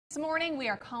This morning we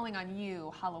are calling on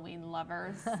you, Halloween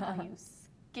lovers, all you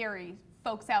scary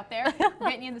folks out there,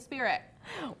 getting you in the spirit.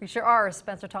 We sure are.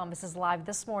 Spencer Thomas is live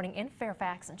this morning in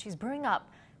Fairfax, and she's bringing up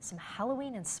some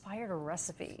Halloween-inspired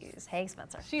recipes. Hey,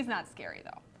 Spencer. She's not scary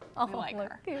though. Oh, We like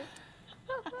her. Cute.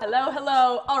 Hello,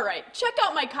 hello. All right, check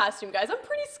out my costume, guys. I'm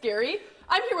pretty scary.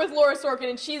 I'm here with Laura Sorkin,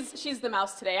 and she's the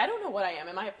mouse today. I don't know what I am.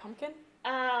 Am I a pumpkin?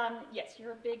 Yes,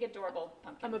 you're a big, adorable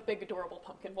pumpkin. I'm a big, adorable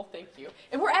pumpkin. Well, thank you.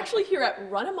 And we're actually here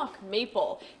at Runamok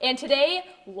Maple. And today,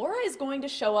 Laura is going to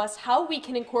show us how we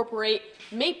can incorporate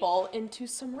maple into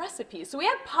some recipes. So we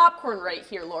have popcorn right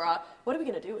here, Laura. What are we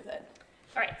going to do with it?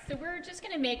 All right, so we're just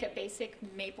going to make a basic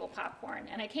maple popcorn.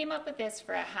 And I came up with this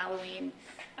for a Halloween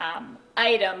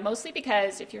item, mostly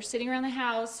because if you're sitting around the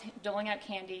house doling out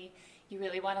candy, you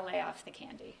really want to lay off the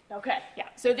candy. Okay. Yeah,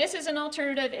 so this is an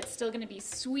alternative. It's still going to be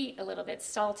sweet, a little bit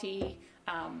salty,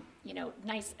 you know,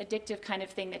 nice addictive kind of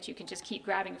thing that you can just keep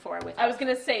grabbing for with. I was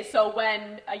going to say, so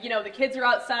when, you know, the kids are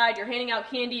outside, you're handing out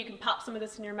candy, you can pop some of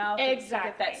this in your mouth. Exactly.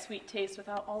 And get that sweet taste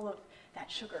without all of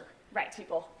that sugar. Right.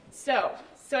 People. So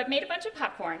I've made a bunch of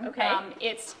popcorn. Okay.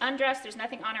 It's undressed. There's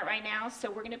nothing on it right now.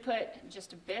 So we're going to put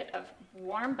just a bit of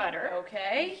warm butter.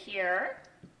 Okay. Here.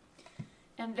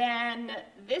 And then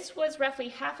this was roughly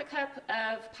half a cup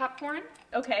of popcorn.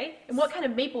 Okay. And what kind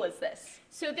of maple is this?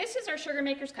 So this is our sugar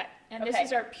maker's cut, and this Okay.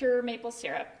 is our pure maple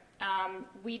syrup.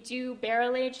 We do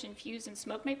barrel-aged, infused, and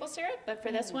smoked maple syrup, but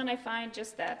for this one, I find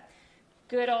just the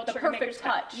good old The sugar perfect maker's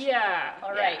cut. touch. Yeah.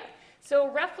 All yeah. right. So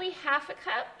roughly half a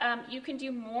cup. You can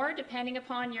do more depending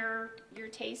upon your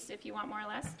taste if you want more or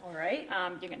less. All right.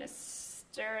 You're going to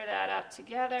stir that up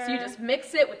together. So you just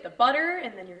mix it with the butter,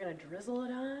 and then you're going to drizzle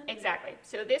it on? Exactly.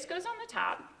 So this goes on the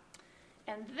top,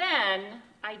 and then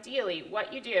ideally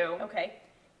what you do Okay.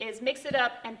 is mix it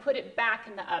up and put it back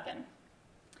in the oven.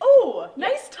 Oh,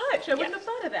 nice touch. I wouldn't have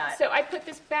thought of that. So I put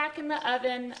this back in the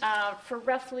oven for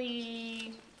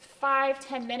roughly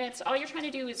 5-10 minutes. All you're trying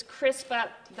to do is crisp up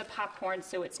the popcorn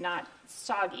so it's not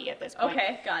soggy at this point.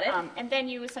 Okay, got it. And then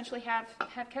you essentially have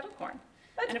kettle corn.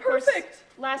 That's and of perfect. course,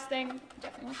 last thing,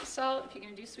 definitely want the salt if you're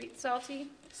going to do sweet, salty.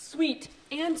 Sweet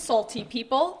and salty,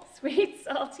 people. Sweet,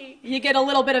 salty. You get a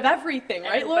little bit of everything,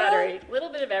 right, and Laura? buttery. A little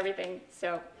bit of everything.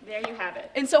 So there you have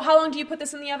it. And so how long do you put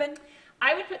this in the oven?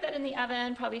 I would put that in the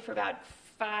oven probably for about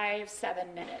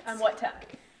 5-7 minutes. On what temp?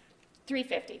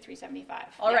 350, 375.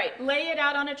 All right. Lay it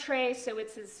out on a tray so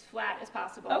it's as flat as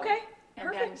possible. Okay, And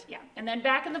perfect. then, and then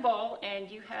back in the bowl,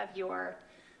 and you have your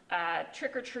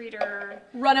trick-or-treater.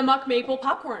 Runamok Maple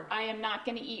popcorn. I am not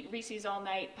going to eat Reese's all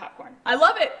night popcorn. I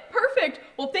love it. Perfect.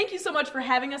 Well, thank you so much for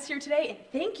having us here today, and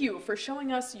thank you for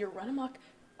showing us your Runamok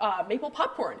maple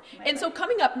popcorn. And so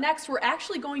coming up next, we're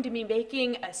actually going to be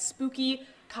making a spooky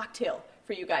cocktail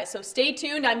for you guys. So stay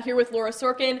tuned. I'm here with Laura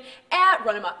Sorkin at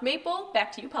Runamok Maple.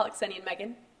 Back to you, Pollock, Sunny, and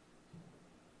Megan.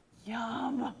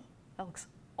 Yum. That looks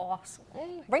awesome.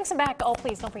 Bring some back. Oh,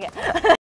 please, don't forget.